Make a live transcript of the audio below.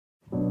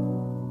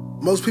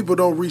Most people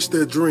don't reach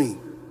their dream,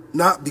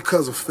 not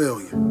because of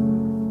failure.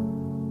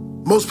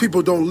 Most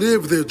people don't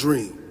live their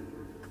dream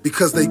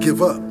because they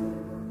give up.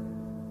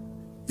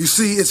 You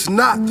see, it's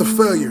not the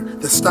failure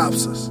that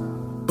stops us,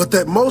 but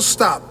that most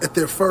stop at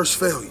their first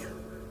failure.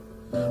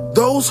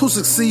 Those who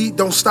succeed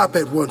don't stop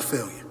at one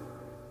failure.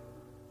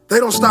 They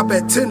don't stop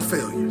at 10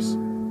 failures.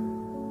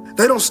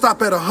 They don't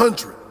stop at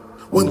 100,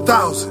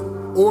 1,000,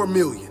 or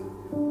 1,000,000.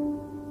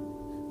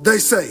 They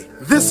say,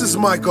 this is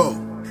my goal,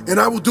 and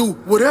I will do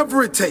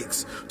whatever it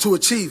takes to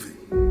achieve it.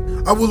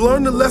 I will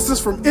learn the lessons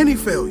from any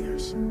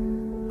failures.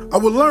 I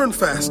will learn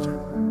faster.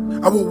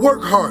 I will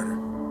work harder.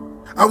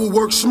 I will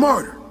work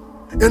smarter.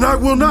 And I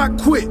will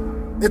not quit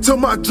until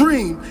my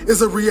dream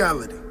is a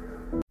reality.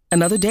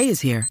 Another day is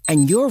here,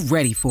 and you're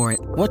ready for it.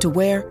 What to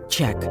wear?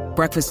 Check.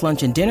 Breakfast,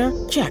 lunch, and dinner?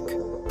 Check.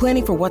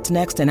 Planning for what's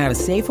next and how to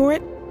save for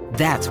it?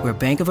 That's where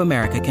Bank of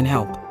America can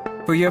help.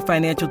 For your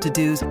financial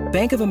to-dos,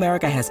 Bank of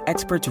America has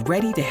experts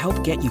ready to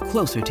help get you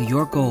closer to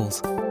your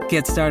goals.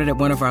 Get started at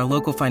one of our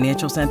local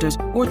financial centers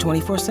or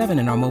 24/7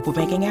 in our mobile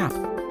banking app.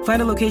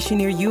 Find a location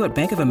near you at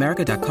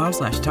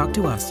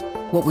bankofamerica.com/talktous.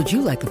 What would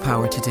you like the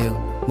power to do?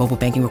 Mobile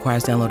banking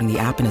requires downloading the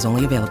app and is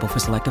only available for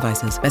select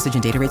devices. Message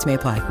and data rates may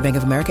apply. Bank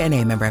of America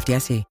N.A., member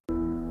FDIC.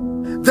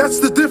 That's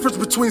the difference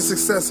between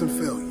success and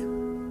failure.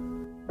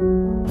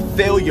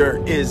 Failure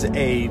is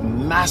a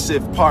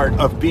massive part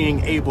of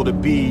being able to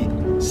be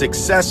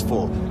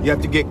successful. You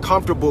have to get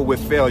comfortable with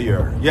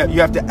failure.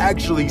 You have to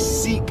actually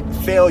seek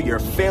failure.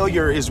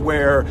 Failure is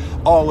where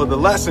all of the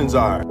lessons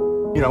are.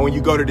 You know, when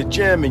you go to the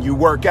gym and you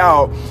work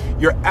out,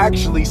 you're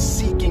actually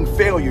seeking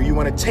failure. You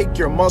want to take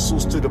your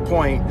muscles to the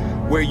point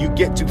where you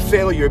get to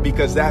failure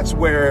because that's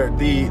where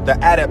the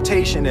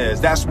adaptation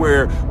is. That's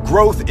where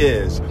growth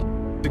is.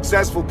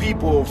 Successful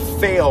people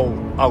fail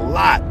a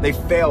lot. They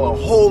fail a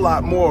whole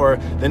lot more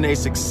than they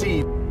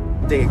succeed.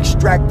 They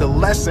extract the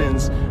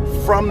lessons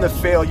from the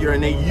failure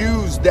and they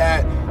use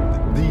that,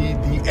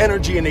 the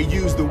energy, and they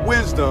use the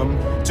wisdom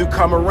to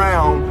come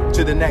around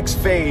to the next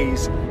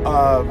phase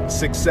of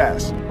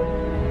success.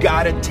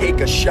 Gotta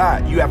take a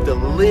shot. You have to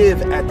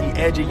live at the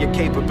edge of your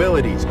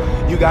capabilities.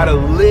 You gotta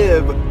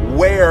live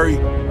where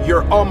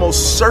you're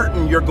almost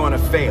certain you're gonna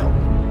fail.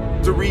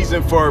 The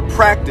reason for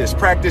practice.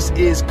 Practice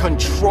is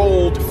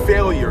controlled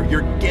failure.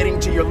 You're getting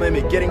to your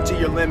limit, getting to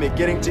your limit,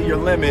 getting to your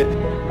limit.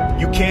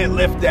 You can't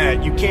lift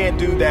that. You can't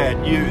do that.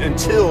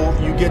 Until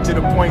you get to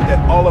the point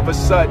that all of a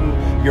sudden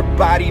your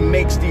body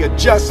makes the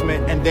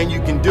adjustment and then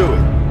you can do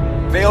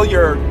it.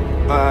 Failure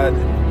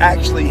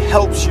actually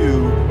helps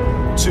you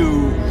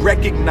to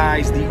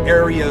recognize the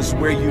areas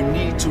where you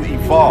need to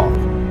evolve.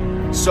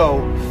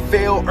 So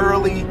fail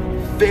early,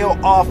 fail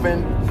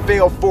often,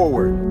 fail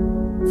forward.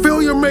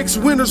 Failure makes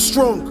winners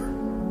stronger.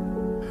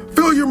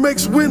 Failure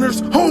makes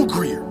winners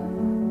hungrier.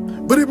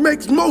 But it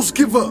makes most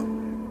give up.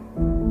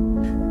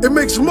 It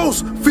makes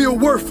most feel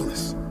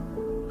worthless.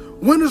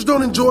 Winners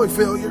don't enjoy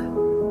failure,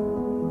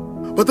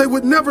 but they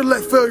would never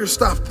let failure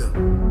stop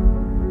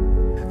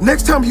them.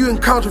 Next time you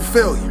encounter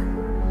failure,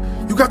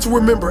 you got to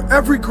remember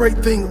every great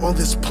thing on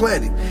this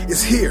planet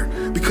is here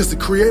because the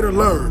Creator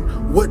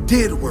learned what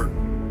did work,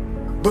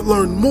 but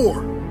learned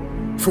more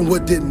from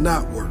what did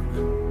not work.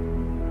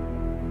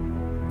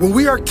 When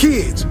we are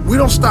kids, we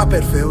don't stop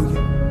at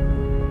failure.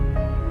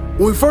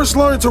 When we first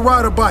learn to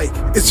ride a bike,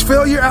 it's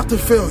failure after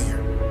failure.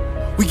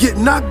 We get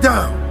knocked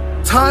down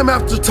time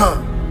after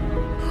time,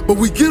 but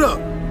we get up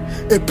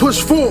and push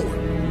forward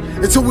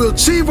until we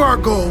achieve our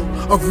goal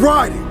of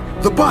riding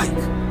the bike.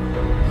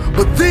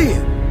 But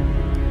then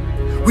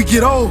we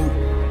get old,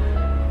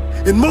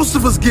 and most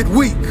of us get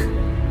weak.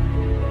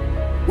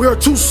 We are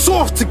too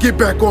soft to get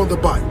back on the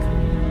bike.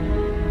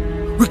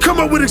 We come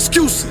up with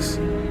excuses.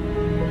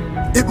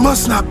 It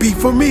must not be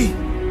for me.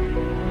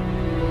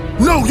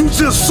 No, you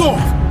just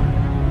soft.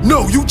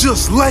 No, you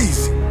just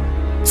lazy.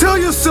 Tell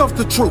yourself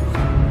the truth.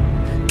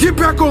 Get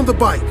back on the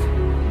bike.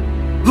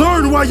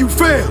 Learn why you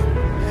failed,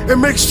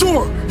 and make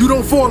sure you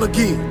don't fall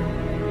again.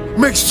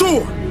 Make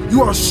sure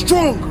you are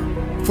stronger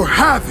for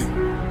having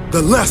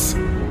the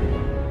lesson.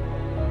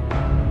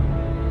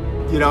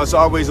 You know, it's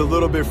always a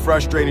little bit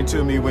frustrating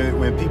to me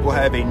when people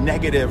have a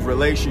negative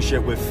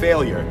relationship with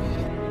failure.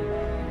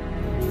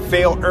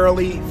 Fail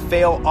early,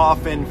 fail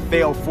often,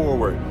 fail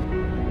forward.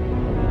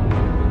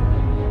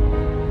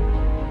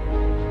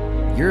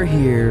 You're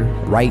here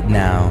right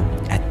now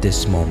at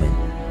this moment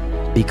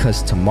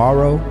because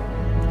tomorrow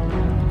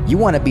you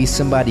want to be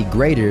somebody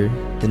greater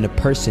than the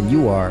person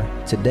you are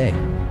today.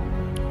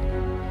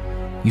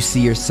 You see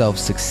yourself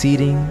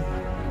succeeding,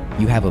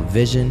 you have a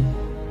vision,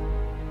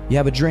 you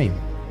have a dream.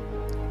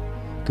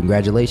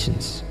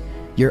 Congratulations.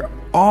 You're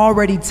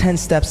already 10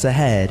 steps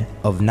ahead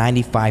of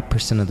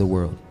 95% of the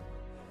world.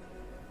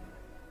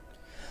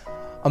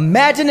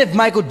 Imagine if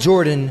Michael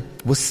Jordan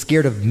was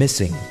scared of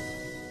missing.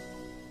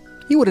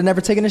 He would have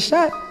never taken a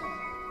shot.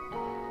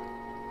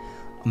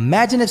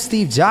 Imagine if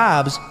Steve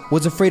Jobs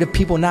was afraid of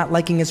people not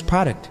liking his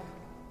product.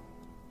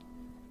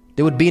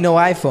 There would be no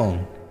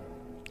iPhone.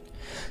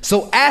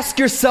 So ask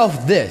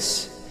yourself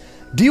this: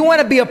 Do you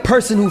want to be a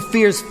person who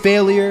fears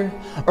failure,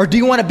 or do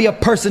you want to be a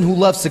person who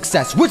loves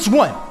success? Which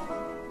one?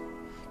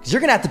 Because you're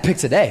going to have to pick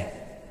today.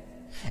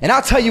 And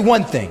I'll tell you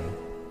one thing.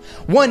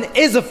 One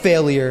is a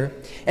failure,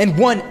 and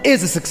one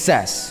is a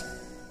success.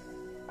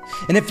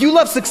 And if you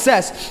love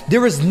success,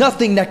 there is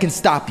nothing that can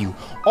stop you.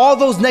 All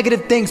those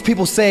negative things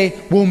people say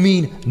will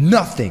mean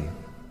nothing.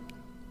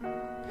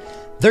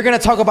 They're going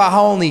to talk about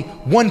how only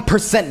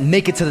 1%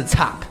 make it to the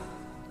top.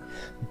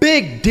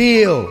 Big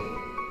deal.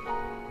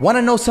 Want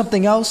to know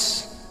something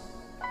else?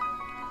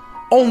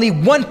 Only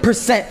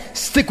 1%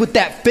 stick with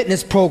that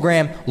fitness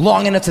program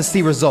long enough to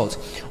see results.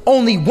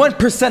 Only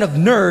 1% of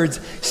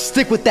nerds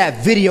stick with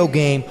that video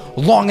game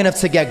long enough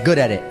to get good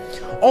at it.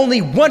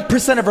 Only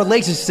 1% of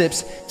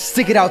relationships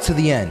stick it out to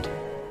the end.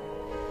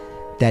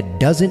 That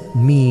doesn't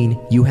mean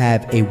you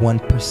have a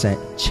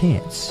 1%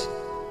 chance.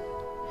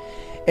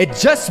 It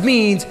just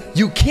means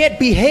you can't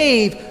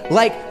behave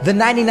like the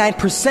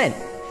 99%.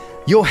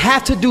 You'll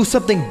have to do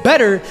something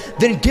better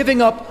than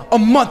giving up a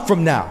month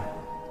from now.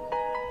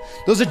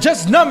 Those are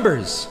just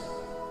numbers.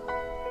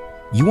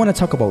 You want to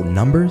talk about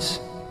numbers?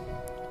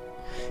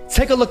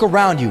 Take a look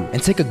around you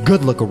and take a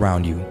good look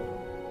around you.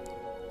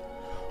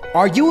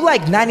 Are you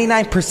like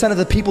 99% of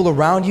the people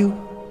around you?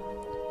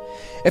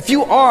 If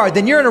you are,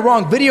 then you're in the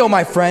wrong video,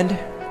 my friend.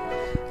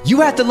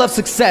 You have to love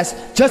success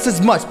just as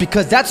much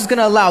because that's what's going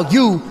to allow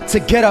you to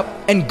get up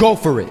and go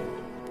for it.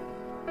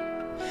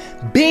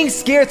 Being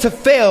scared to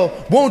fail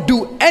won't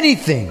do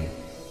anything.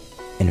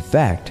 In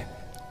fact,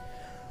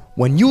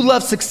 when you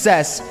love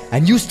success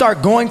and you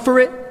start going for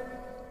it,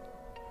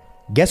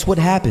 guess what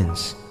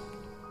happens?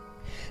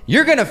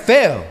 You're gonna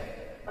fail.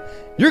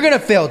 You're gonna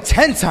fail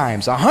 10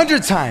 times,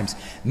 100 times,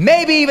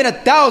 maybe even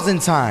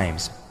 1,000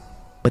 times.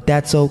 But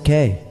that's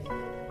okay.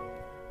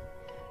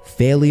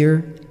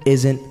 Failure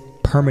isn't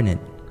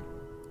permanent.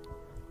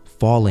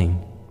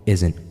 Falling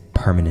isn't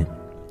permanent.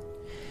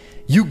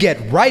 You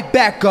get right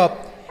back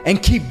up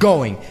and keep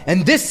going.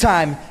 And this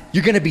time,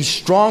 you're gonna be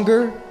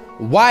stronger,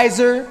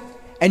 wiser,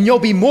 and you'll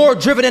be more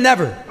driven than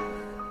ever.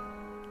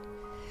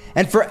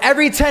 And for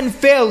every 10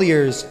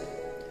 failures,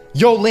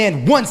 you'll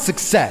land one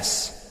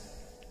success.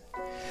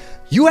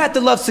 You have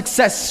to love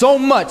success so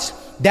much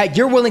that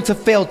you're willing to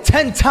fail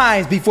 10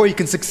 times before you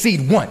can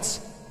succeed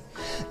once.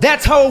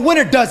 That's how a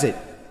winner does it.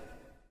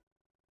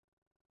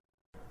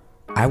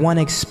 I want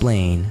to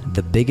explain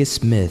the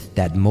biggest myth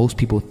that most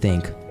people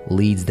think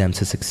leads them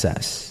to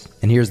success.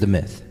 And here's the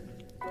myth.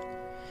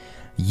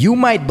 You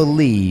might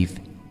believe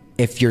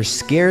if you're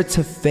scared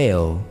to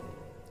fail,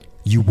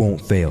 you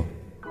won't fail.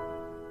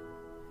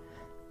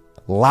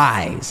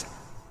 Lies.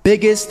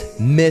 Biggest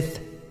myth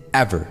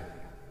ever.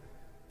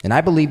 And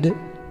I believed it.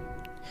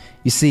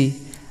 You see,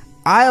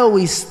 I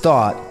always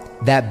thought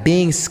that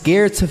being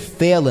scared to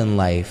fail in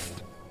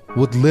life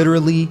would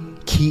literally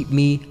keep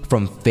me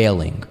from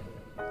failing.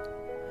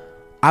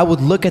 I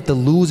would look at the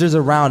losers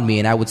around me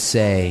and I would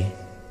say,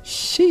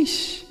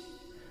 sheesh,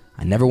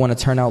 I never want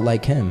to turn out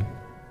like him.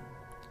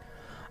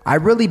 I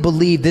really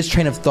believed this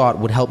train of thought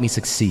would help me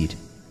succeed.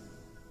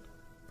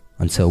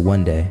 Until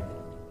one day,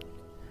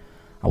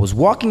 I was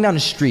walking down the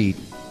street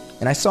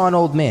and I saw an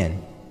old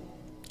man.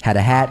 Had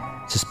a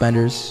hat,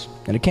 suspenders,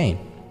 and a cane.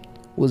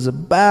 Was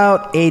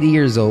about 80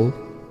 years old.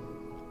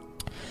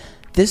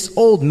 This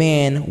old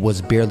man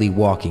was barely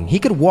walking. He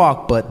could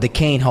walk, but the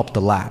cane helped a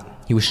lot.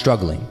 He was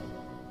struggling.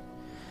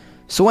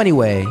 So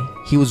anyway,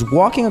 he was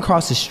walking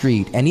across the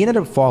street and he ended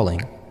up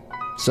falling.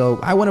 So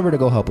I went over to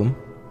go help him.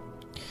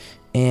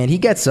 And he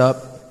gets up,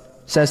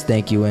 says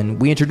thank you,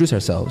 and we introduced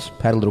ourselves.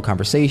 Had a little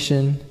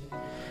conversation.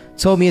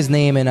 Told me his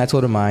name and I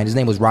told him mine. His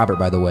name was Robert,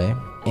 by the way.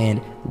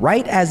 And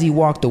right as he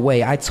walked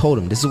away, I told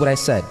him, this is what I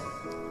said.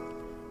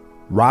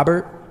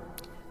 Robert,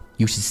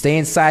 you should stay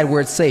inside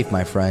where it's safe,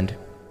 my friend.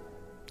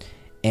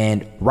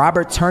 And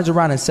Robert turns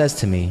around and says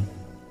to me,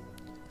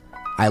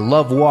 I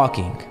love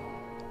walking.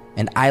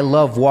 And I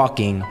love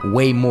walking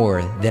way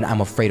more than I'm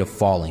afraid of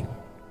falling.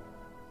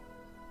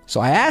 So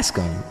I asked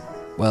him,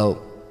 well,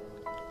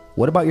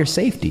 what about your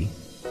safety?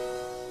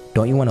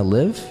 Don't you want to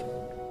live?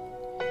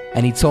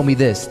 And he told me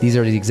this. These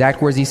are the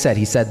exact words he said.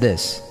 He said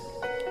this.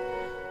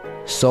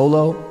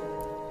 Solo,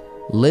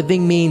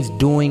 living means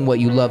doing what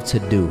you love to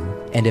do.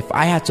 And if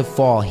I had to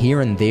fall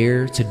here and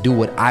there to do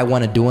what I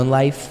want to do in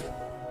life,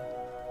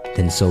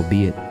 then so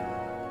be it.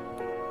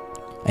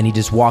 And he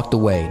just walked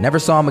away. Never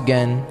saw him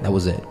again. That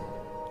was it.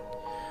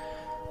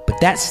 But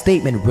that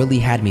statement really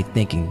had me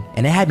thinking.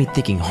 And it had me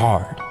thinking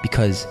hard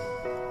because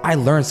I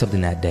learned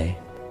something that day.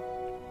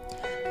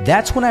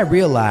 That's when I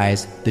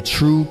realized the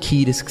true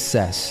key to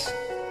success.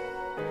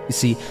 You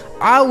see,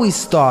 I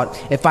always thought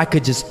if I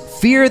could just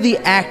fear the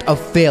act of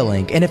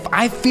failing, and if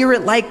I fear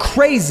it like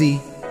crazy,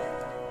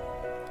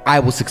 I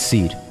will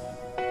succeed.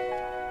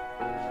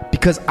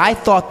 Because I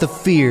thought the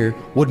fear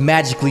would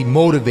magically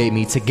motivate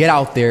me to get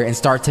out there and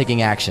start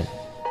taking action.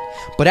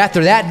 But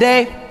after that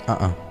day,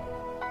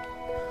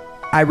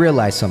 I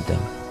realized something.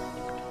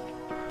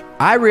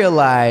 I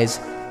realized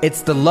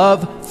it's the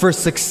love for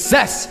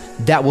success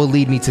that will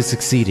lead me to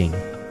succeeding.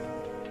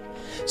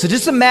 So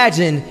just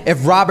imagine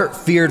if Robert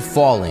feared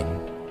falling.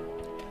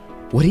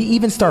 would he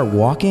even start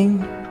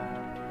walking?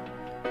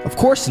 Of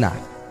course not.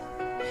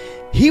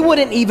 He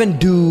wouldn't even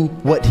do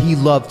what he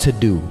loved to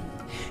do.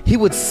 He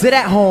would sit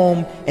at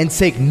home and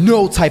take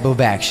no type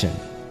of action.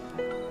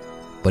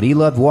 But he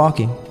loved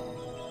walking.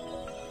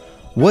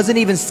 Wasn't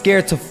even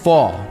scared to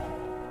fall.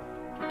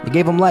 It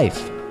gave him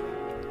life.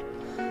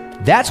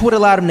 That's what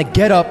allowed him to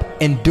get up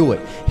and do it.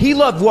 He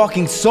loved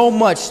walking so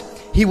much,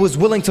 he was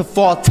willing to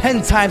fall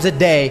 10 times a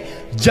day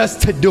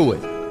just to do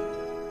it.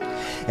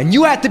 And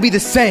you have to be the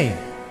same.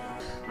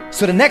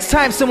 So the next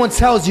time someone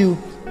tells you,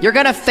 you're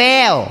gonna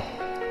fail,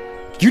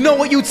 you know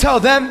what you tell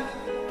them?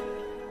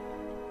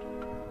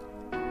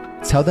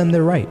 Tell them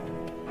they're right.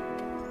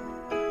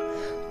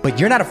 But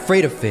you're not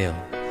afraid to fail.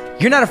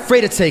 You're not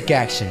afraid to take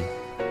action.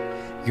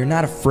 You're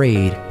not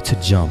afraid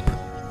to jump.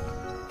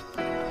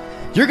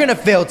 You're gonna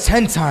fail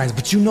 10 times,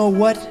 but you know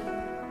what?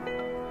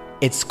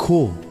 It's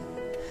cool.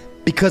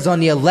 Because on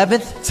the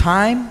 11th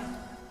time,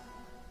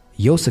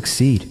 you'll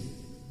succeed.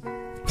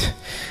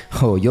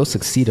 Oh, you'll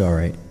succeed, all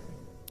right.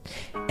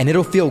 And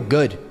it'll feel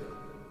good.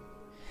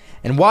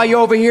 And while you're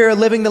over here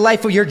living the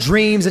life of your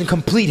dreams and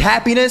complete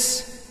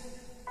happiness,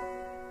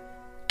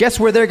 guess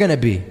where they're gonna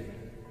be?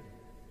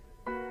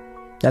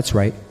 That's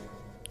right.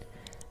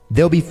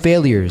 They'll be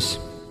failures,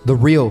 the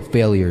real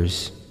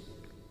failures,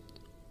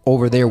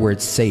 over there where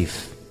it's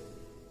safe,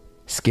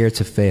 scared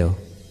to fail.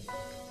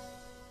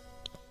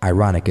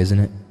 Ironic, isn't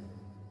it?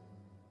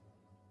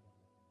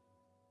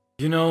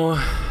 You know,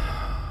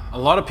 a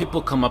lot of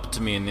people come up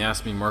to me and they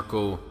ask me,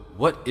 Marco,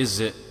 what is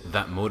it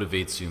that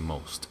motivates you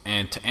most?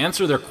 And to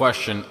answer their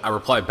question, I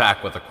reply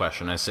back with a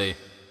question. I say,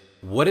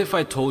 what if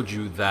I told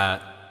you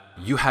that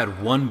you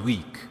had 1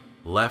 week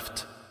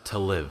left to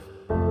live?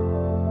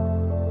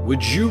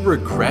 Would you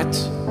regret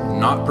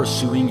not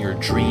pursuing your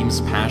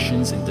dreams,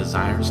 passions, and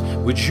desires?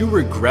 Would you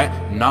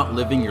regret not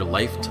living your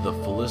life to the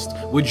fullest?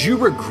 Would you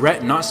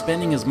regret not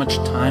spending as much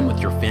time with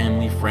your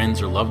family,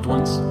 friends, or loved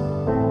ones?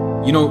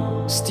 You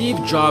know,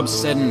 Steve Jobs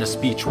said in a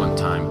speech one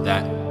time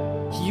that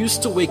he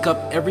used to wake up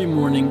every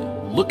morning,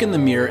 look in the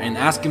mirror, and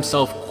ask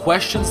himself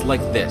questions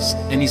like this.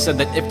 And he said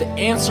that if the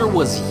answer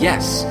was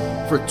yes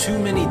for too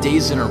many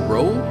days in a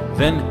row,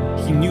 then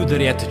he knew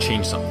that he had to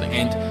change something.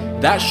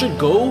 And that should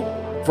go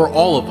for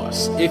all of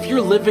us. If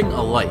you're living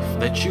a life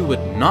that you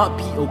would not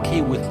be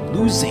okay with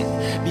losing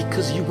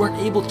because you weren't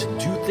able to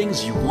do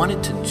things you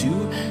wanted to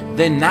do,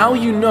 then now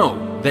you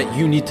know that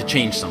you need to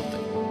change something.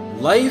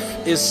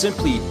 Life is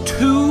simply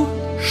too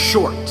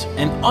short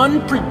and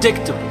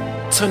unpredictable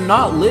to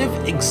not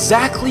live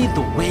exactly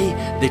the way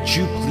that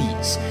you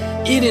please.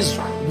 It is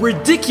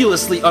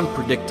ridiculously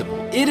unpredictable.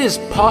 It is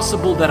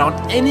possible that on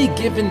any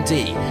given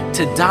day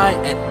to die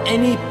at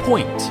any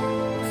point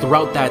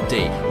throughout that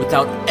day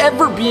without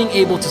ever being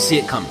able to see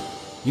it coming.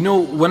 You know,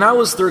 when I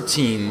was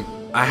 13,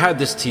 I had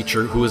this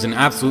teacher who was an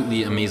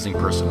absolutely amazing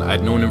person.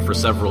 I'd known him for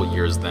several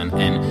years then,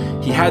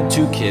 and he had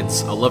 2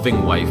 kids, a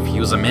loving wife. He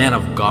was a man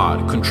of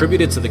God,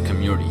 contributed to the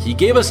community. He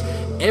gave us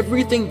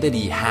everything that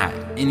he had,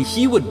 and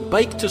he would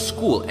bike to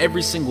school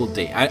every single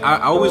day. I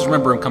always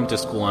remember him coming to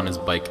school on his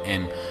bike,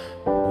 and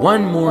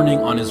one morning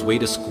on his way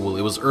to school,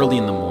 it was early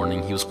in the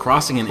morning, he was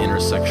crossing an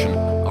intersection.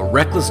 A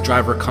reckless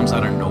driver comes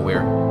out of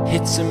nowhere,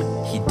 hits him,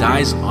 he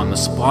dies on the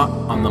spot,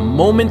 on the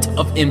moment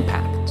of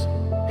impact.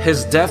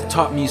 His death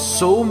taught me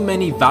so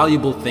many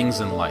valuable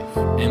things in life,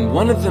 and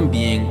one of them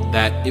being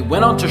that it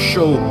went on to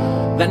show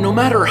that no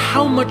matter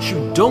how much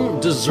you don't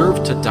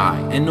deserve to die,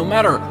 and no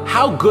matter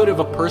how good of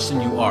a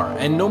person you are,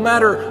 and no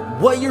matter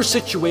what your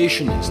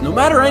situation is, no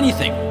matter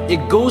anything,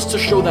 it goes to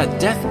show that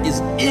death is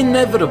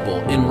inevitable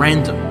and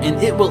random,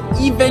 and it will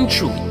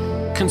eventually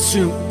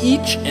consume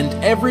each and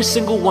every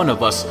single one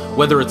of us,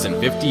 whether it's in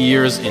 50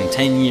 years, in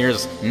 10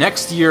 years,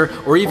 next year,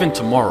 or even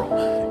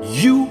tomorrow.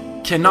 You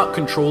cannot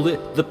control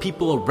it. The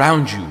people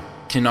around you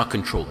cannot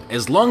control it.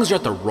 As long as you're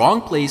at the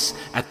wrong place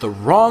at the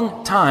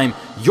wrong time,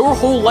 your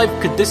whole life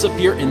could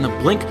disappear in the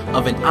blink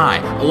of an eye,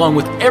 along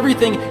with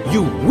everything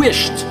you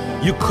wished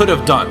you could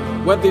have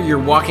done. Whether you're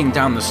walking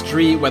down the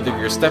street, whether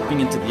you're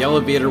stepping into the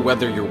elevator,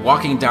 whether you're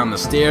walking down the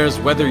stairs,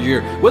 whether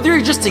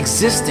you're just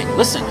existing.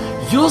 Listen,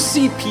 you'll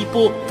see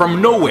people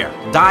from nowhere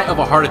die of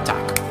a heart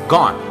attack.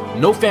 Gone.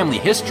 No family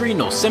history,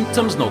 no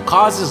symptoms, no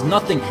causes,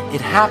 nothing.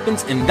 It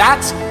happens, and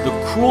that's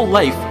the cruel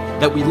life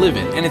that we live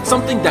in, and it's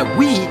something that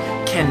we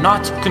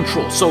cannot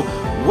control. So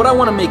what I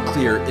want to make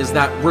clear is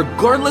that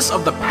regardless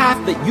of the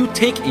path that you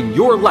take in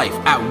your life,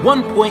 at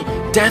one point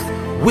death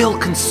will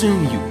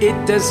consume you.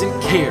 It doesn't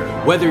care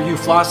whether you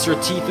floss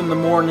your teeth in the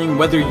morning,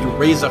 whether you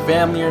raise a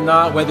family or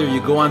not, whether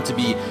you go on to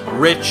be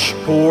rich,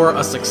 poor,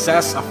 a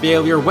success, a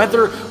failure,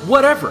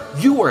 whatever,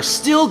 you are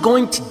still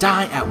going to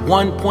die at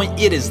one point.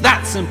 It is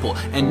that simple.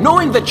 And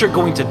knowing that you're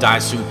going to die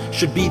soon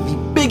should be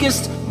the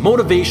biggest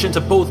motivation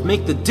to both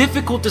make the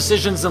difficult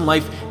decisions in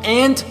life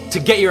and to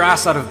get your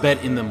ass out of bed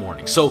in the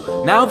morning.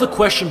 So now the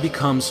question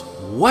becomes,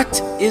 what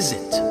is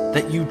it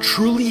that you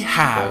truly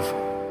have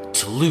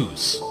to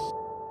lose?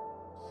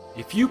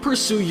 If you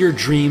pursue your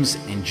dreams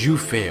and you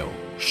fail,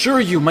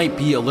 sure, you might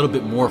be a little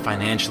bit more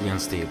financially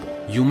unstable.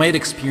 You might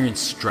experience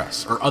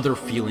stress or other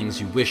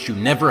feelings you wish you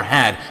never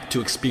had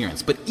to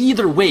experience. But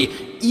either way,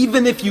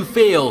 even if you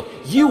fail,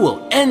 you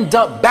will end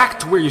up back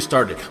to where you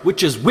started,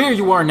 which is where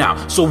you are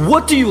now. So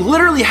what do you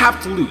literally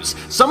have to lose?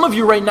 Some of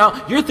you right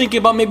now, you're thinking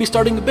about maybe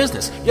starting a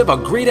business. You have a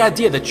great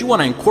idea that you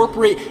want to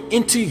incorporate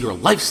into your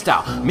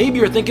lifestyle. Maybe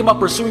you're thinking about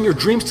pursuing your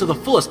dreams to the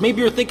fullest.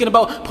 Maybe you're thinking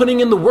about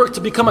putting in the work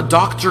to become a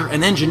doctor,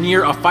 an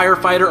engineer, a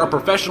firefighter, a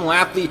professional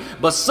athlete.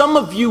 But some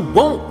of you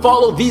won't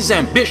follow these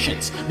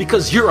ambitions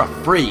because you're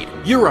afraid.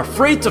 You're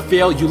afraid to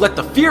fail. You let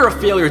the fear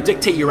of failure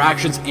dictate your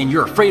actions, and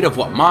you're afraid of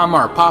what mama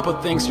or papa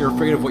thinks. You're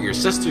afraid of what your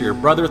sister, your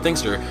brother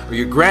thinks, or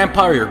your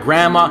grandpa or your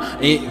grandma,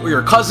 or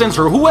your cousins,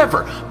 or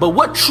whoever. But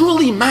what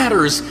truly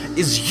matters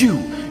is you.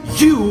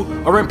 You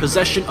are in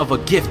possession of a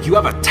gift. You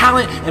have a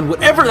talent, and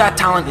whatever that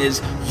talent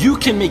is, you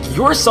can make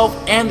yourself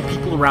and the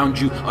people around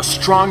you a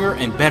stronger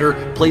and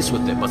better place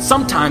with it. But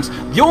sometimes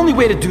the only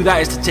way to do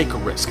that is to take a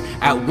risk.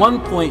 At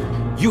one point,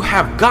 you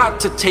have got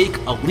to take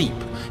a leap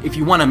if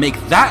you want to make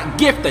that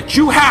gift that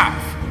you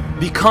have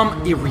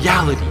become a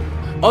reality.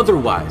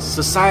 Otherwise,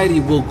 society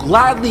will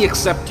gladly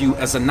accept you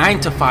as a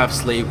 9-to-5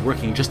 slave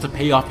working just to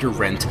pay off your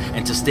rent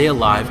and to stay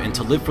alive and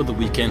to live for the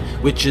weekend,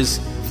 which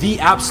is the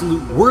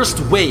absolute worst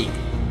way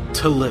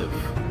to live.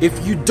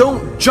 If you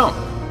don't jump,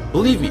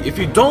 believe me, if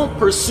you don't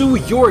pursue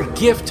your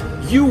gift,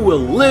 you will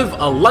live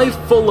a life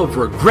full of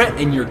regret,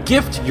 and your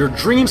gift, your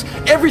dreams,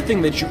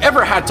 everything that you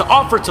ever had to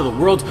offer to the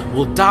world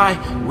will die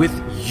with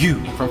you.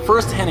 From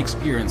first-hand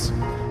experience,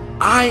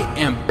 I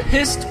am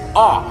pissed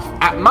off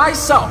at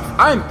myself.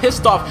 I am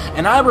pissed off,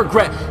 and I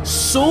regret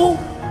so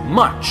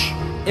much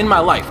in my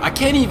life. I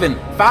can't even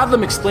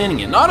fathom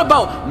explaining it. Not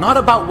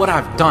about what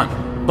I've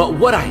done, but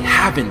what I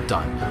haven't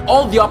done.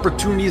 All the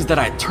opportunities that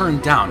I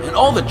turned down, and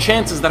all the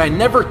chances that I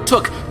never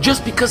took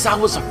just because I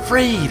was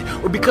afraid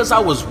or because I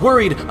was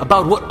worried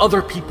about what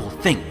other people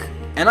think.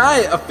 And I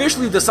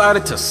officially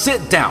decided to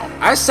sit down.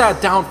 I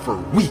sat down for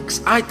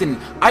weeks. I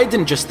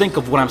didn't just think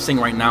of what I'm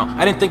saying right now.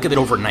 I didn't think of it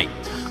overnight.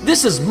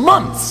 This is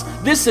months.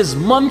 This is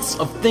months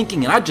of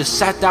thinking, and I just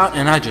sat down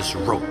and I just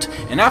wrote.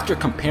 And after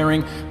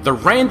comparing the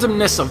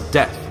randomness of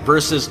death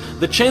versus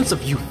the chance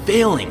of you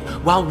failing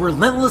while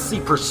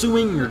relentlessly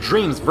pursuing your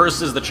dreams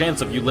versus the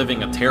chance of you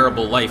living a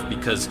terrible life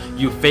because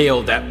you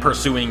failed at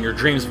pursuing your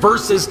dreams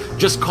versus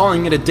just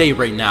calling it a day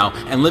right now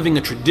and living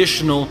a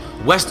traditional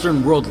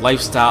Western world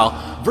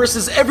lifestyle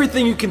versus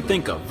everything you can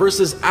think of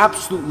versus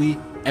absolutely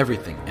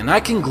everything. And I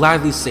can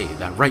gladly say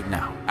that right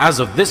now, as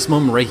of this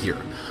moment right here,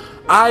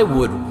 I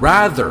would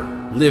rather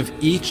live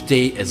each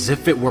day as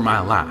if it were my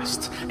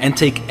last and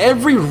take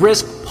every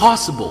risk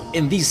possible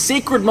in these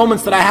sacred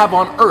moments that I have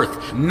on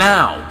earth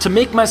now to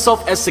make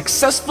myself as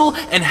successful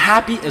and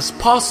happy as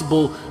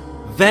possible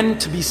than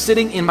to be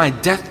sitting in my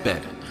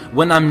deathbed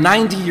when I'm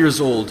 90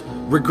 years old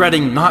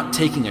regretting not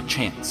taking a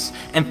chance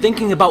and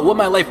thinking about what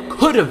my life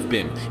could have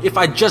been if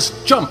I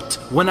just jumped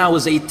when I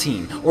was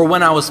 18 or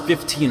when I was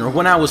 15 or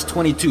when I was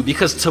 22,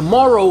 because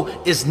tomorrow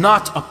is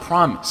not a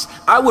promise.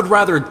 I would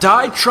rather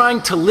die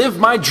trying to live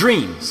my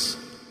dreams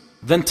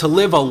than to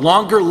live a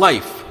longer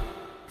life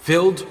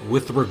filled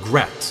with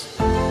regret.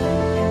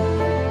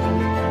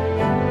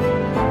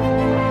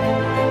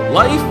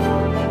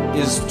 Life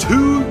is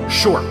too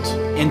short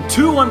and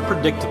too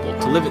unpredictable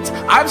to live it.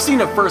 I've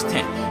seen it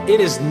firsthand. It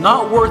is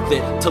not worth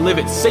it to live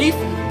it safe,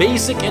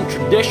 basic, and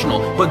traditional.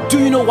 But do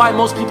you know why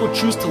most people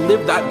choose to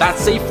live that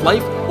safe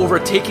life over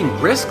taking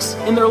risks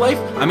in their life?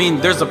 I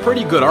mean, there's a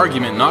pretty good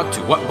argument not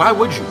to. Why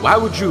would you? Why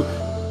would you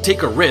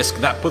take a risk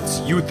that puts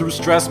you through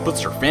stress,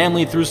 puts your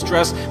family through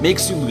stress,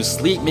 makes you lose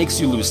sleep,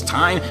 makes you lose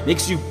time,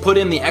 makes you put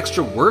in the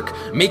extra work,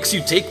 makes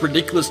you take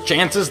ridiculous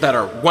chances that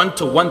are 1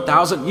 to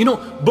 1,000? You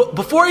know, but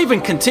before I even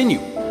continue,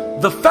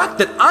 the fact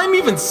that I'm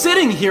even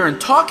sitting here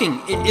and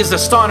talking is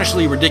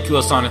astonishingly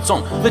ridiculous on its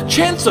own. The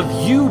chance of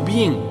you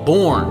being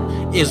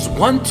born is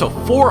 1 to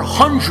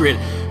 400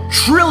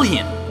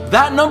 trillion.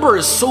 That number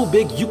is so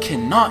big you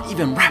cannot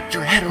even wrap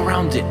your head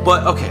around it.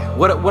 But okay,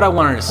 what I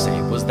wanted to say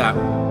was that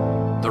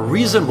the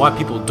reason why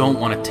people don't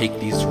want to take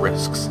these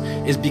risks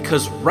is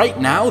because right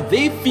now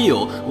they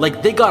feel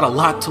like they got a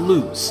lot to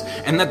lose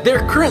and that their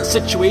current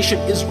situation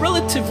is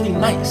relatively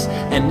nice.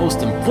 And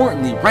most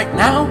importantly, right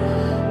now,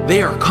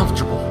 they are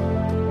comfortable.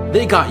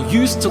 They got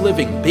used to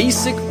living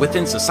basic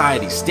within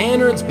society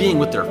standards, being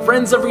with their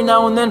friends every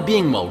now and then,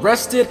 being well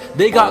rested.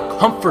 They got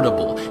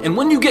comfortable. And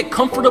when you get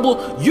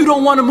comfortable, you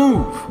don't want to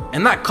move.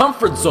 And that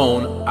comfort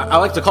zone, I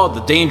like to call it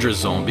the danger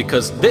zone,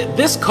 because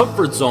this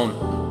comfort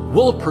zone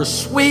will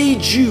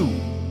persuade you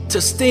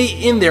to stay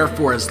in there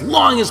for as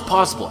long as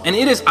possible. And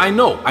it is, I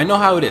know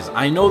how it is.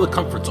 I know the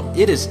comfort zone.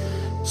 It is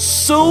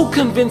so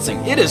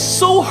convincing. It is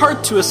so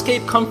hard to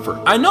escape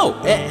comfort. I know.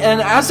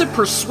 And as it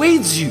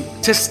persuades you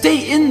to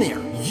stay in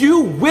there,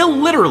 you will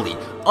literally,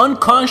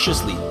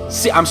 unconsciously,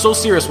 see, I'm so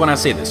serious when I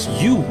say this,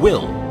 you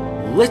will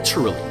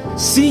literally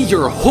see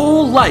your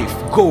whole life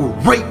go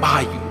right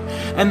by you.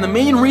 And the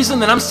main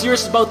reason that I'm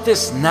serious about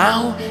this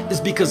now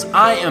is because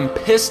I am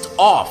pissed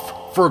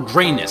off for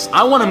greatness.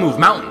 I want to move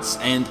mountains.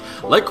 And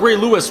like Ray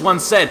Lewis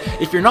once said,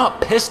 if you're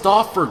not pissed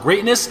off for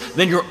greatness,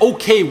 then you're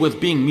okay with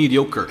being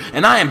mediocre.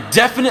 And I am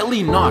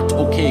definitely not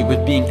okay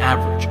with being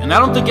average. And I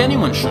don't think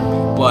anyone should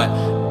be. But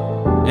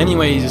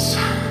anyways,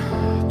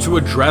 to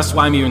address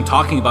why I'm even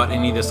talking about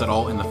any of this at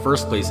all in the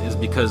first place is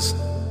because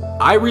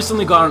I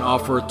recently got an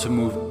offer to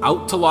move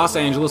out to Los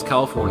Angeles,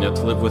 California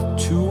to live with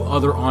 2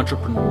 other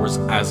entrepreneurs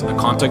as a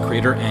content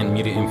creator and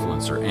media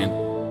influencer.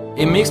 And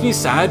it makes me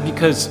sad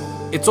because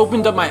it's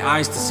opened up my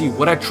eyes to see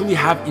what I truly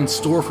have in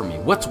store for me,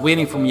 what's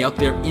waiting for me out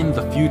there in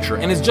the future.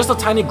 And it's just a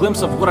tiny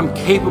glimpse of what I'm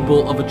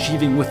capable of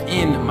achieving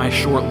within my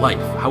short life.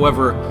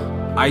 However,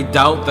 I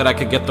doubt that I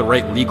could get the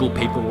right legal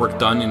paperwork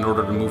done in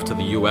order to move to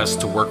the US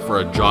to work for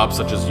a job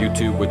such as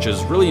YouTube, which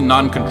is really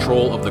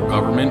non-control of the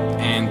government.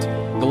 And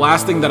the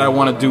last thing that I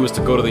want to do is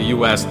to go to the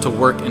US to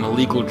work in a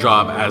legal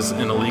job as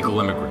an illegal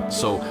immigrant.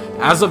 So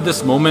as of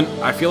this moment,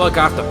 I feel like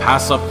I have to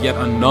pass up yet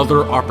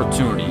another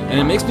opportunity. And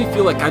it makes me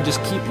feel like I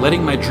just keep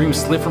letting my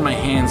dreams slip from my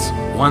hands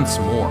once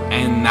more.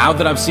 And now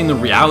that I've seen the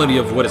reality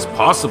of what is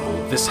possible,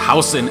 this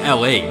house in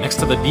LA next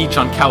to the beach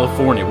on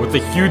California with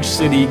a huge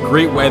city,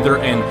 great weather,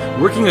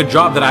 and working a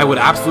job that I would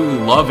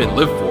absolutely love and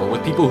live for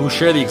with people who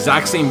share the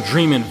exact same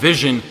dream and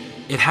vision,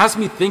 it has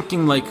me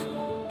thinking like,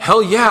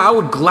 hell yeah, I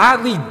would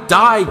gladly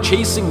die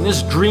chasing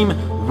this dream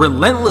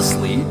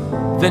relentlessly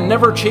than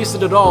never chase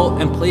it at all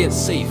and play it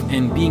safe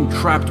and being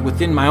trapped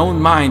within my own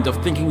mind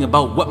of thinking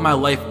about what my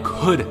life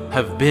could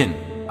have been.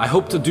 I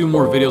hope to do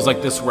more videos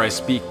like this where I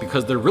speak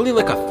because they're really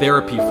like a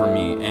therapy for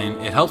me and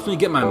it helps me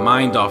get my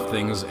mind off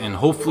things and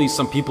hopefully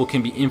some people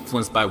can be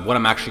influenced by what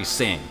I'm actually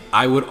saying.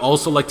 I would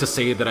also like to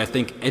say that I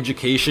think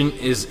education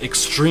is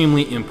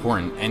extremely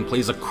important and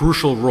plays a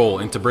crucial role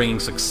into bringing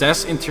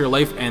success into your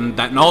life, and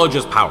that knowledge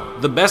is power.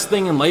 The best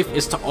thing in life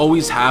is to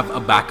always have a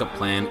backup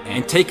plan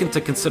and take into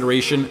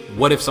consideration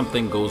what if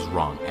something goes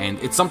wrong. And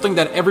it's something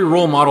that every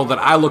role model that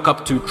I look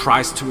up to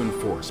tries to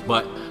enforce,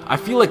 but I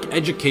feel like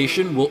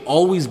education will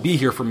always be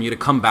here for me to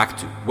come back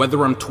to,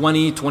 whether I'm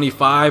 20,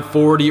 25,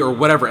 40, or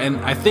whatever. And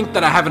I think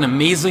that I have an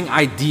amazing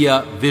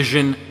idea,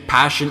 vision,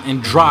 passion,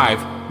 and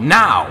drive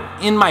now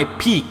in my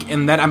peak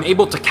and that I'm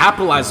able to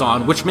capitalize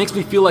on, which makes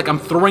me feel like I'm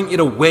throwing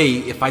it away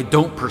if I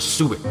don't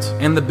pursue it.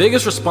 And the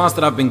biggest response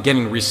that I've been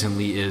getting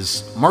recently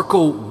is,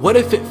 Marco, what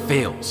if it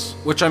fails?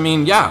 Which I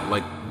mean, yeah,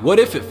 like, what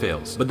if it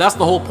fails? But that's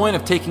the whole point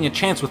of taking a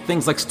chance with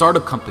things like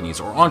startup companies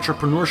or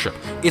entrepreneurship.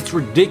 It's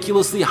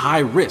ridiculously high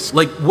risk.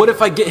 Like, what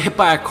if I get hit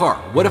by a car?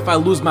 What if I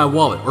lose my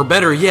wallet? Or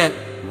better yet,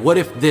 what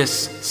if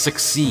this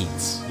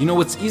succeeds? You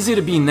know, it's easy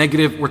to be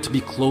negative or to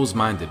be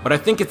closed-minded, but I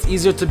think it's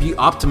easier to be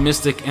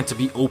optimistic and to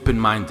be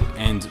open-minded.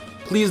 And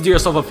please do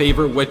yourself a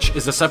favor, which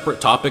is a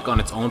separate topic on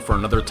its own for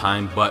another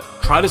time, but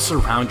try to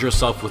surround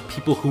yourself with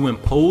people who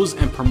impose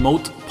and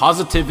promote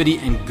positivity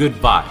and good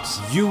vibes.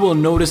 You will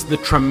notice the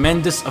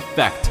tremendous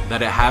effect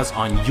that it has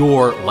on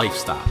your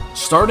lifestyle.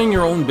 Starting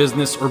your own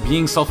business or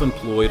being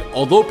self-employed,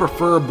 although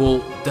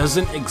preferable,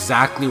 doesn't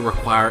exactly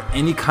require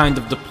any kind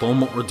of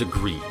diploma or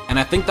degree. And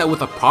I think that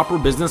with a proper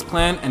business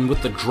plan and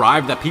with the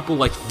drive that people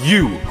like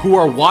you who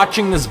are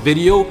watching this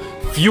video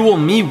fuel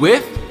me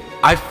with,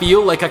 I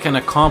feel like I can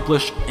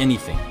accomplish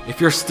anything. If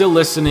you're still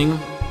listening,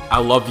 I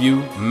love you,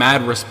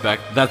 mad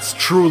respect. That's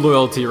true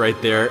loyalty right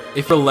there.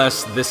 If you're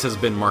less, this has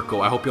been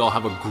Marco. I hope you all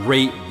have a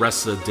great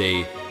rest of the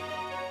day,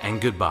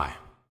 and goodbye.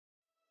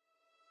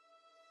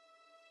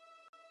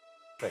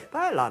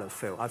 By a lot of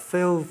fail. I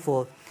failed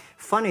for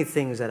funny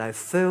things that I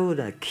failed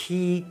a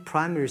key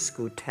primary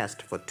school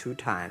test for 2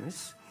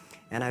 times,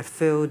 and I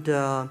failed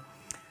 3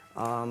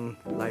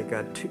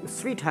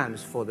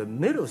 times for the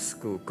middle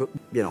school.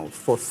 You know,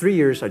 for 3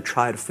 years I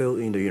tried to fill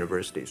in the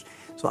universities.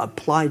 So I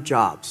applied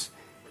jobs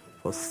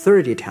for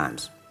 30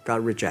 times,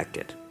 got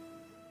rejected.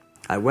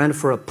 I went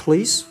for a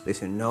police, they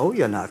said, no,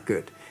 you're not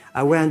good.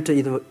 I went to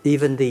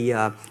even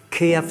the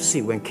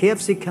KFC. When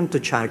KFC came to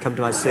China, come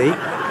to my city,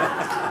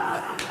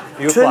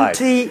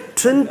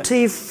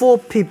 24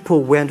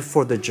 people went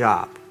for the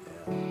job.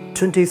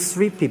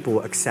 23 people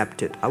were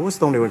accepted. I was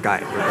the only one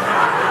guy.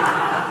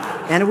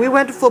 And we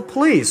went for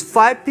police.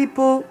 5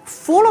 people,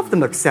 4 of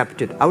them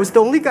accepted. I was the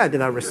only guy that did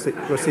not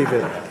receive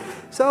it.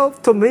 So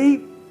to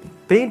me,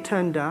 being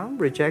turned down,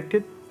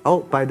 rejected.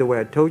 Oh, by the way,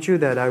 I told you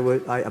that I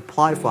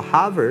applied for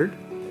Harvard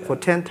for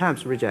 10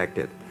 times,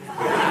 rejected.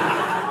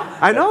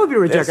 I know I'll be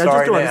rejected. I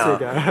just don't want to say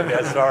that.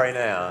 Yeah, sorry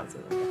now.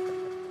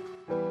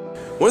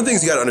 One of the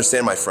things you got to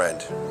understand, my friend,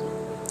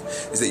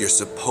 is that you're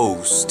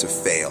supposed to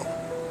fail.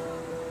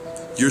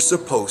 You're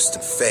supposed to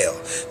fail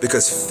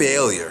because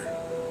failure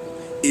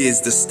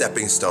is the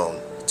stepping stone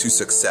to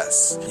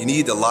success. You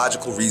need the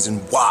logical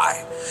reason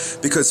why.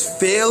 Because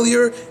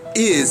failure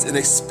is an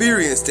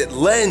experience that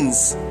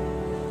lends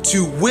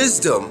to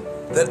wisdom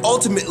that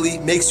ultimately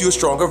makes you a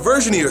stronger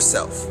version of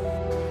yourself.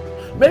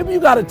 Maybe you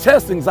got a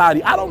test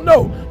anxiety, I don't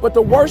know, but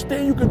the worst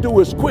thing you can do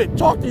is quit.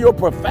 Talk to your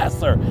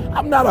professor.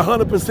 I'm not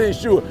 100%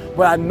 sure,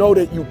 but I know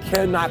that you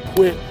cannot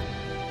quit.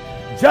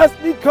 Just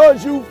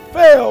because you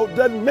failed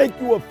doesn't make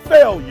you a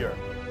failure.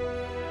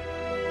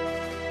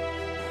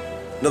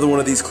 Another one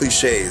of these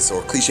cliches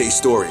or cliche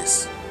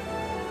stories.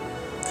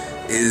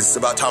 is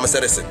about Thomas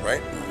Edison,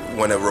 right?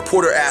 When a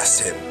reporter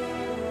asked him,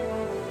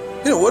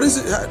 what is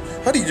it?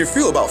 How did you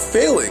feel about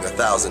failing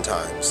 1,000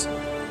 times?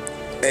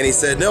 And he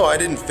said, no, I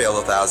didn't fail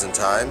 1,000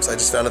 times. I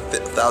just found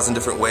 1,000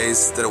 different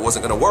ways that it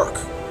wasn't going to work.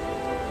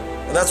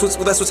 And that's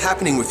what's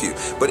happening with you.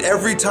 But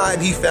every time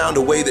he found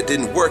a way that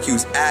didn't work, he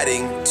was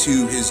adding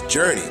to his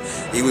journey.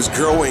 He was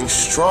growing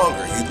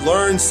stronger. He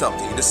learned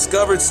something. He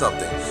discovered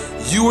something.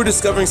 You are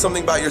discovering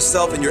something about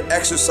yourself, and you're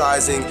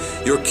exercising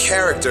your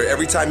character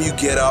every time you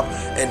get up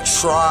and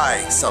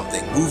try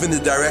something, move in the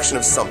direction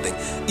of something,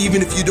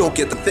 even if you don't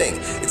get the thing.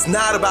 It's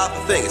not about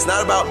the thing. It's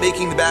not about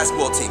making the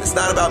basketball team. It's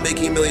not about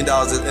making $1 million,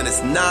 and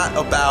it's not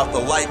about the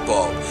light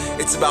bulb.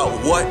 It's about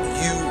what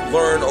you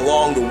learn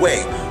along the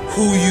way,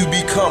 who you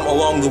become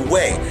along the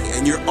way,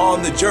 and you're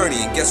on the journey.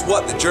 And guess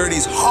what? The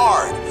journey's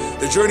hard.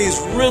 The journey is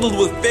riddled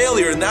with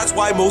failure, and that's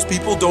why most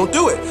people don't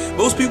do it.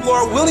 Most people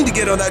aren't willing to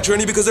get on that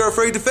journey because they're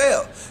afraid to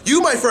fail.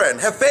 You, my friend,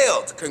 have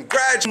failed.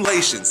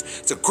 Congratulations.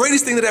 It's the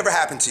greatest thing that ever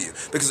happened to you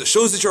because it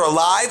shows that you're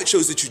alive, it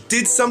shows that you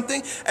did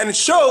something, and it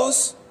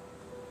shows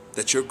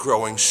that you're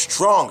growing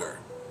stronger.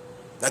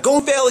 Now go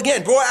and fail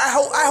again. Bro,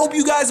 I hope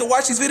you guys that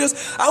watch these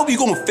videos, I hope you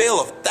go and fail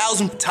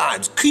 1,000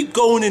 times. Keep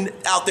going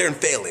out there and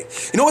failing.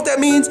 You know what that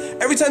means?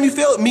 Every time you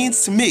fail, it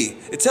means to me,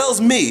 it tells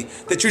me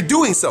that you're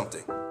doing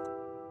something.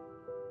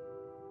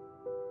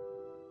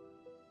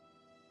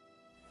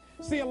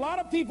 See, a lot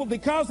of people,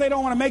 because they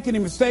don't want to make any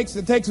mistakes,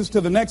 it takes us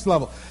to the next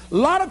level. A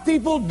lot of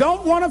people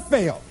don't want to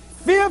fail.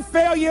 Fear of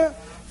failure,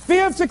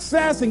 fear of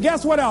success, and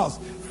guess what else?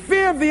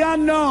 Fear of the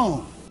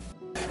unknown.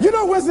 You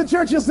know what Winston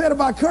Churchill said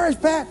about courage,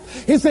 Pat?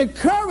 He said,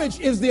 courage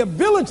is the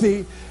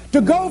ability to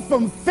go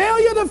from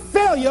failure to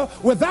failure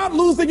without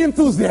losing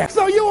enthusiasm.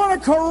 So you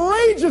want to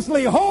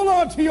courageously hold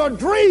on to your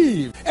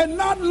dream and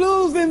not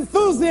lose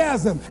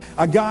enthusiasm.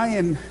 A guy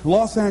in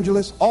Los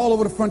Angeles, all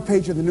over the front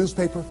page of the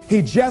newspaper,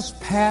 he just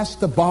passed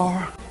the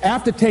bar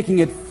after taking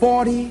it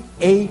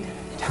 48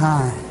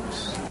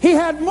 times. He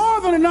had more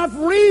than enough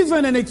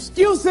reason and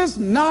excuses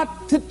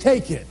not to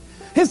take it.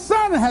 His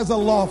son has a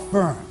law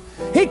firm.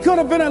 He could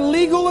have been a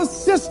legal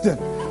assistant,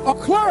 a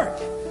clerk,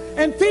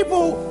 and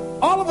people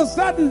all of a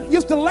sudden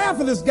used to laugh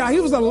at this guy. He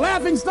was a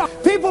laughing stock.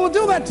 People will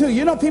do that too.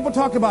 You know, people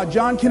talk about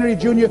John Kennedy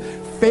Jr.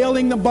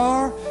 failing the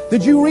bar.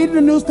 Did you read in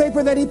the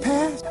newspaper that he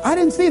passed? I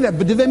didn't see that,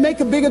 but did they make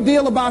a bigger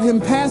deal about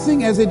him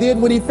passing as they did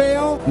when he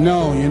failed?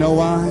 No, you know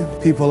why?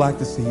 People like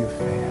to see you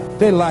fail.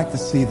 They like to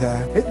see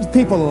that.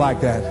 People are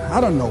like that. I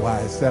don't know why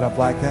it's set up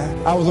like that.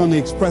 I was on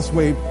the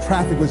expressway,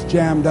 traffic was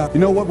jammed up. You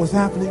know what was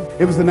happening?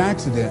 It was an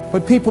accident.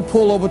 But people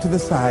pull over to the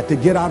side to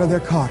get out of their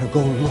car to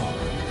go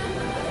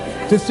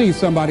look, to see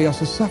somebody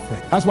else's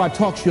suffering. That's why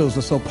talk shows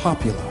are so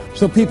popular.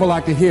 So people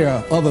like to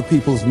hear other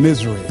people's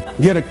misery,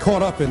 get it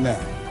caught up in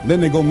that.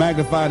 Then they go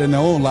magnify it in their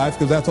own lives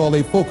because that's all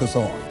they focus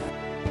on.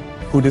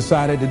 Who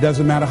decided it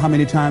doesn't matter how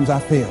many times I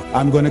fail.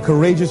 I'm going to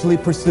courageously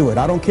pursue it.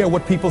 I don't care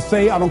what people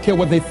say. I don't care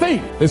what they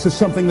think. This is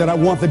something that I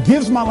want that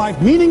gives my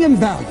life meaning and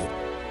value.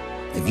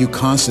 If you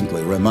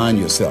constantly remind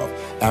yourself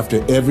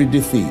after every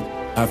defeat,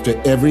 after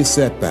every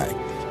setback,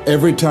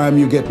 every time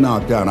you get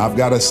knocked down, I've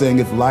got a saying,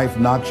 if life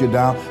knocks you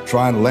down,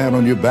 try and land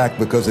on your back,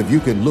 because if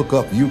you can look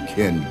up, you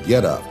can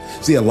get up.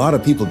 See, a lot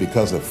of people,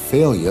 because of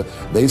failure,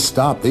 they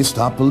stop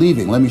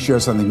believing. Let me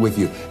share something with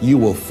you. You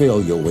will fail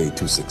your way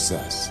to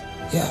success.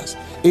 Yes.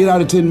 8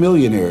 out of 10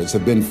 millionaires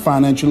have been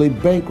financially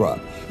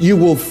bankrupt. You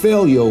will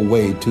fail your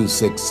way to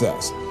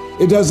success.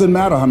 It doesn't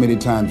matter how many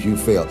times you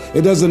fail.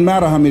 It doesn't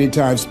matter how many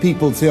times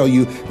people tell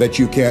you that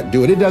you can't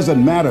do it. It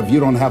doesn't matter if you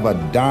don't have a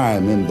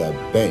dime in the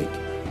bank.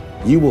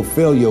 You will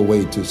fail your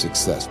way to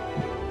success.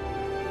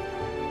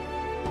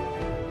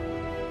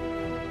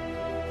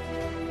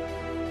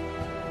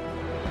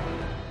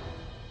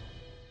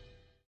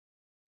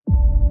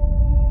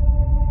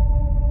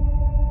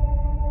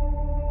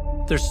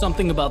 There's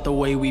something about the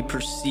way we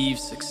perceive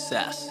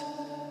success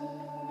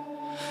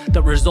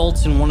that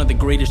results in one of the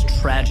greatest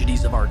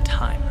tragedies of our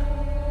time.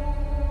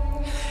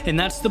 And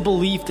that's the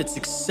belief that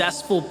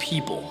successful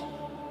people,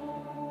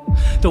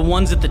 the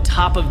ones at the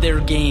top of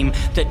their game,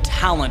 that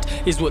talent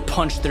is what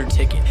punched their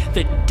ticket,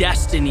 that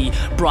destiny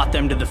brought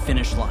them to the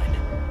finish line.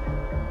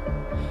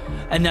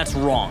 And that's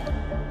wrong.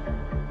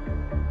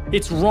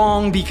 It's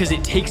wrong because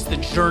it takes the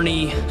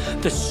journey,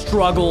 the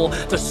struggle,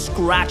 the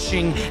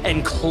scratching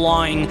and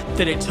clawing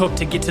that it took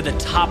to get to the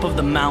top of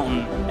the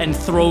mountain and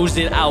throws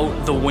it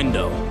out the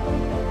window.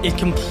 It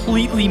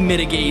completely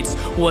mitigates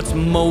what's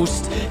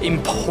most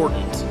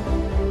important.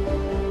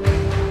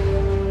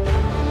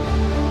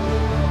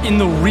 In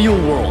the real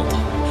world,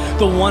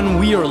 the one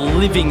we are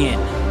living in,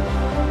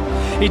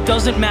 it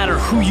doesn't matter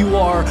who you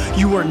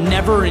are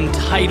never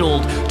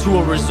entitled to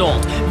a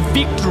result.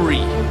 Victory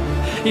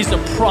is a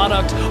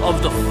product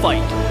of the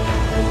fight.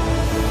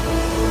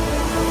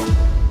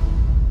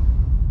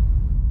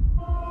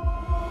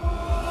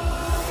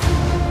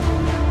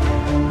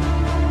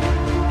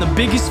 The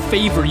biggest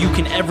favor you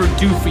can ever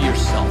do for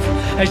yourself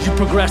as you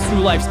progress through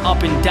life's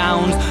up and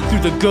downs,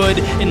 through the good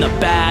and the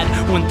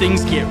bad, when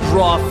things get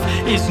rough,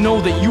 is know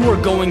that you are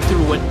going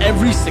through what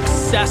every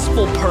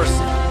successful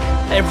person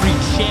every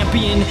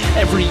champion,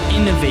 every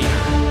innovator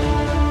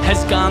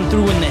has gone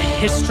through in the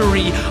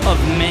history of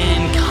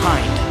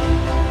mankind.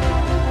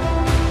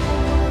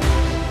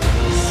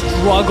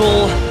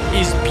 Struggle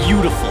is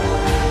beautiful.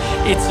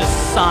 It's a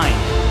sign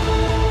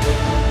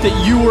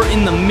that you are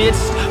in the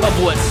midst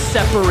of what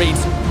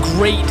separates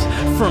great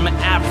from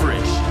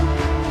average.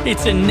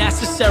 It's a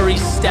necessary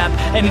step,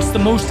 and it's the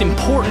most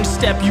important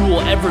step you will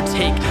ever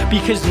take,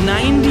 because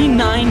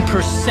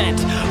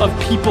 99%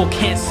 of people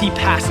can't see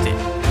past it.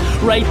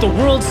 Right? The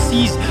world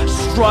sees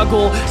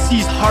struggle,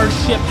 sees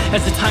hardship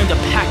as a time to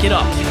pack it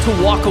up,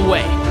 to walk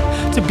away,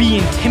 to be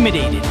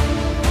intimidated.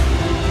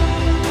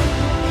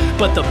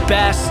 But the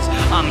best,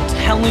 I'm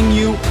telling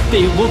you,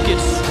 they look at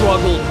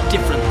struggle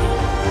differently.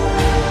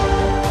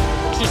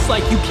 Just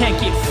like you can't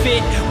get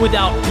fit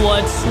without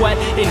blood, sweat,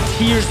 and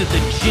tears at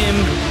the gym.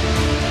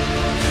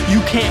 You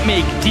can't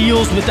make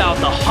deals without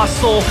the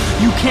hustle.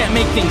 You can't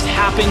make things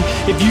happen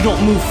if you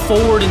don't move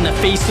forward in the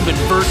face of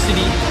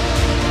adversity.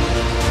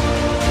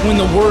 When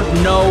the word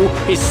no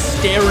is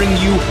staring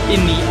you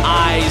in the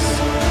eyes,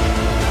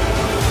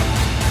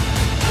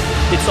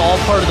 it's all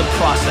part of the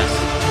process.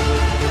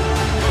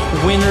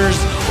 Winners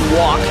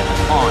walk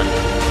on.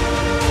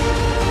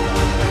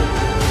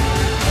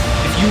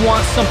 If you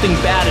want something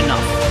bad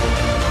enough,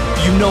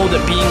 you know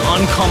that being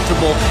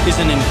uncomfortable is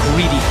an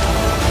ingredient.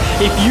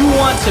 If you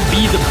want to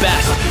be the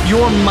best,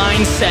 your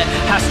mindset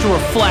has to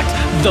reflect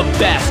the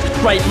best,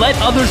 right? Let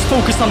others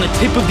focus on the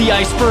tip of the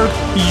iceberg.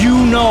 You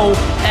know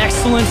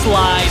excellence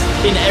lies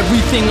in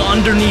everything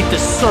underneath the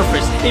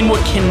surface, in what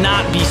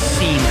cannot be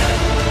seen.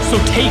 So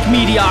take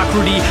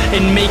mediocrity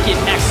and make it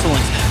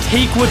excellence.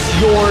 Take what's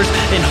yours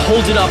and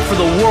hold it up for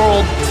the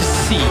world to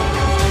see.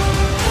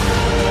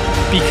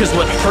 Because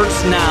what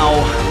hurts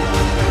now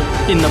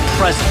in the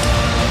present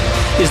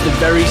is the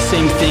very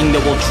same thing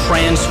that will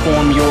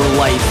transform your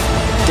life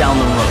down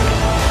the road.